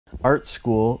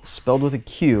Sqool, spelled with a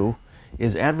Q,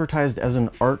 is advertised as an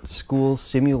art school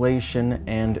simulation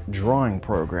and drawing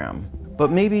program.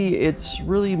 But maybe it's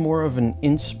really more of an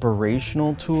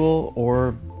inspirational tool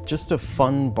or just a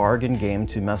fun bargain game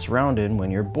to mess around in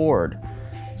when you're bored.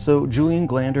 So Julian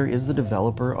Glander is the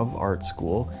developer of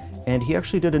Sqool, and he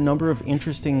actually did a number of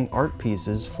interesting art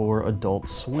pieces for Adult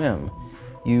Swim.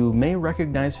 You may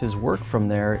recognize his work from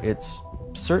there. It's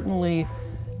certainly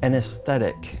an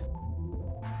aesthetic.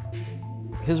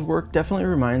 His work definitely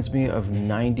reminds me of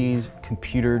 90s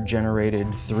computer-generated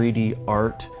 3D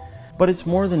art, but it's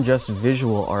more than just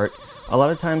visual art. A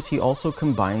lot of times he also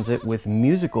combines it with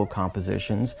musical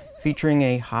compositions featuring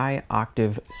a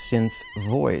high-octave synth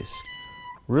voice.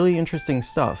 Really interesting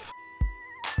stuff.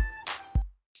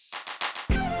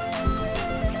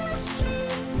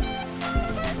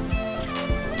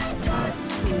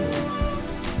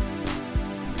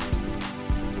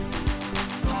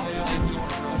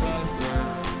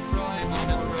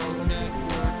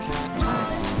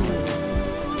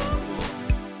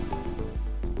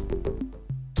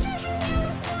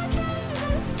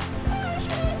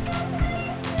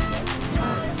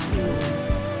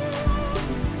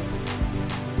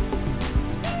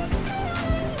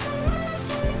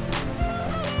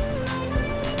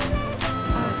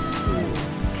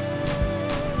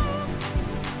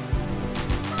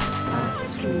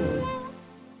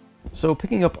 So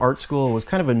picking up Sqool was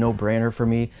kind of a no-brainer for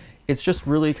me. It's just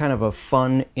really kind of a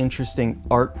fun, interesting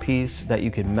art piece that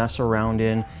you could mess around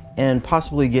in and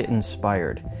possibly get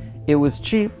inspired. It was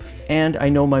cheap, and I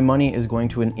know my money is going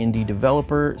to an indie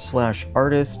developer slash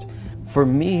artist. For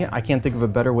me, I can't think of a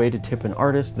better way to tip an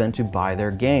artist than to buy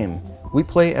their game. We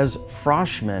play as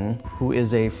Froshman, who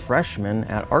is a freshman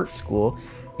at Sqool,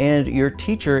 and your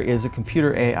teacher is a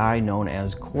computer AI known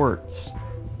as Quartz.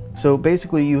 So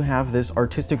basically you have this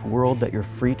artistic world that you're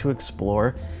free to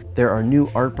explore. There are new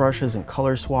art brushes and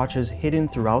color swatches hidden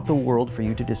throughout the world for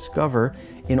you to discover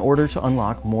in order to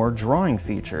unlock more drawing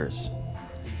features.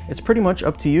 It's pretty much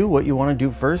up to you what you want to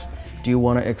do first. Do you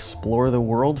want to explore the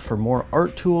world for more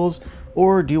art tools,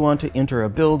 or do you want to enter a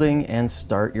building and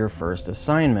start your first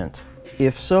assignment?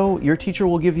 If so, your teacher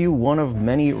will give you one of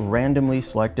many randomly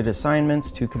selected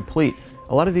assignments to complete.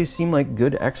 A lot of these seem like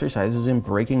good exercises in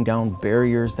breaking down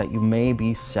barriers that you may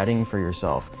be setting for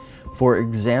yourself. For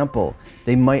example,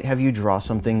 they might have you draw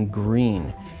something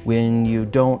green when you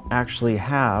don't actually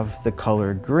have the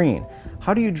color green.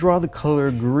 How do you draw the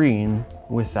color green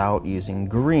without using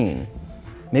green?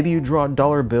 Maybe you draw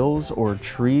dollar bills or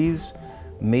trees.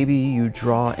 Maybe you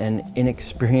draw an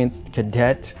inexperienced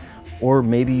cadet, or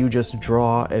maybe you just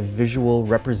draw a visual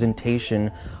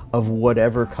representation of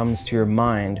whatever comes to your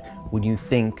mind when you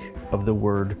think of the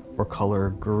word or color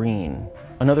green.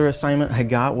 Another assignment I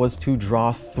got was to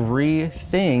draw 3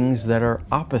 things that are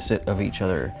opposite of each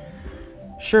other.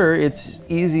 Sure, it's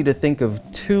easy to think of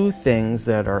 2 things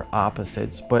that are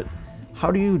opposites, but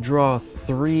how do you draw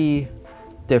 3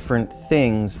 different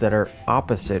things that are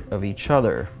opposite of each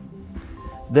other?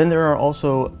 Then there are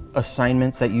also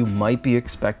assignments that you might be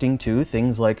expecting to,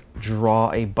 things like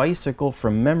draw a bicycle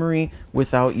from memory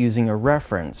without using a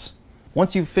reference.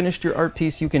 Once you've finished your art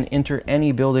piece, you can enter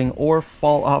any building or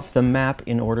fall off the map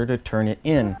in order to turn it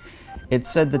in. It's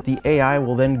said that the AI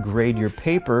will then grade your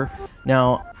paper.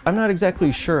 Now, I'm not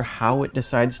exactly sure how it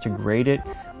decides to grade it.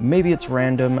 Maybe it's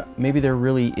random, maybe there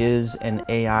really is an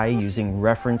AI using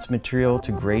reference material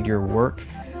to grade your work.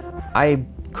 I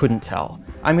couldn't tell.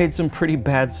 I made some pretty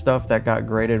bad stuff that got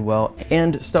graded well,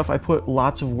 and stuff I put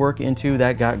lots of work into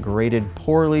that got graded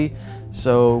poorly,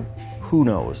 so who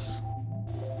knows?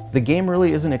 The game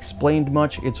really isn't explained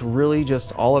much. It's really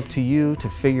just all up to you to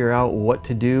figure out what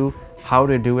to do, how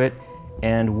to do it,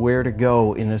 and where to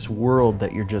go in this world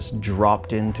that you're just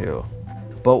dropped into.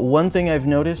 But one thing I've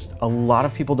noticed a lot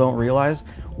of people don't realize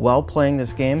while playing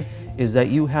this game is that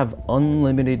you have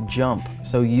unlimited jump.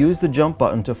 So use the jump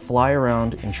button to fly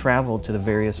around and travel to the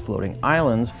various floating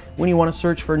islands when you want to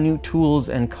search for new tools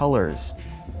and colors.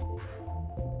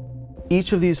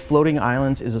 Each of these floating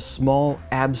islands is a small,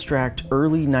 abstract,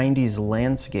 early 90s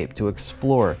landscape to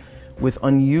explore, with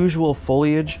unusual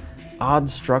foliage, odd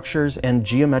structures, and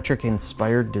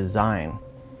geometric-inspired design.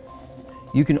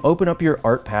 You can open up your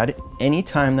art pad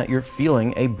anytime that you're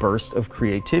feeling a burst of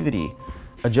creativity,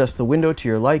 adjust the window to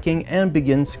your liking, and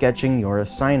begin sketching your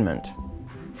assignment.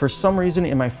 For some reason,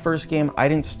 in my first game, I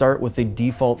didn't start with the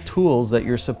default tools that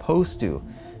you're supposed to.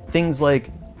 Things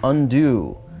like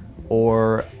undo,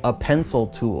 or a pencil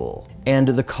tool, and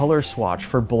the color swatch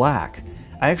for black.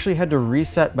 I actually had to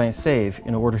reset my save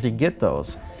in order to get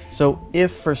those. So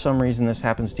if for some reason this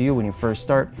happens to you when you first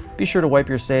start, be sure to wipe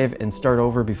your save and start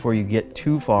over before you get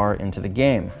too far into the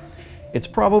game. It's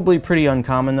probably pretty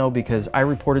uncommon though, because I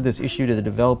reported this issue to the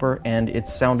developer and it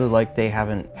sounded like they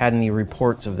haven't had any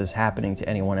reports of this happening to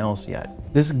anyone else yet.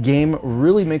 This game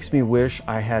really makes me wish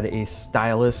I had a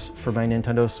stylus for my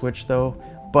Nintendo Switch though,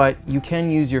 but you can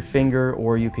use your finger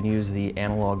or you can use the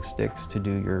analog sticks to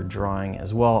do your drawing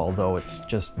as well, although it's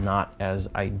just not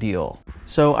as ideal.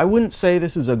 So I wouldn't say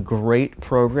this is a great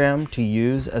program to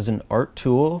use as an art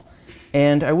tool,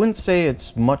 and I wouldn't say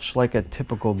it's much like a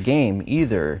typical game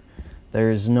either.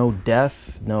 There's no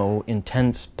death, no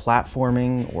intense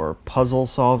platforming or puzzle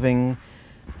solving.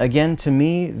 Again, to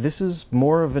me, this is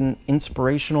more of an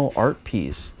inspirational art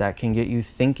piece that can get you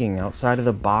thinking outside of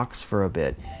the box for a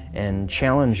bit and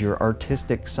challenge your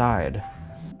artistic side.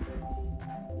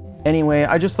 Anyway,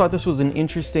 I just thought this was an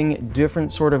interesting,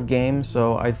 different sort of game,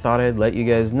 so I thought I'd let you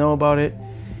guys know about it.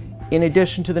 In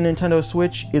addition to the Nintendo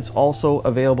Switch, it's also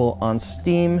available on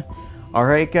Steam.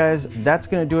 Alright guys, that's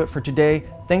gonna do it for today.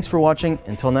 Thanks for watching.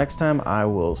 Until next time, I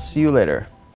will see you later.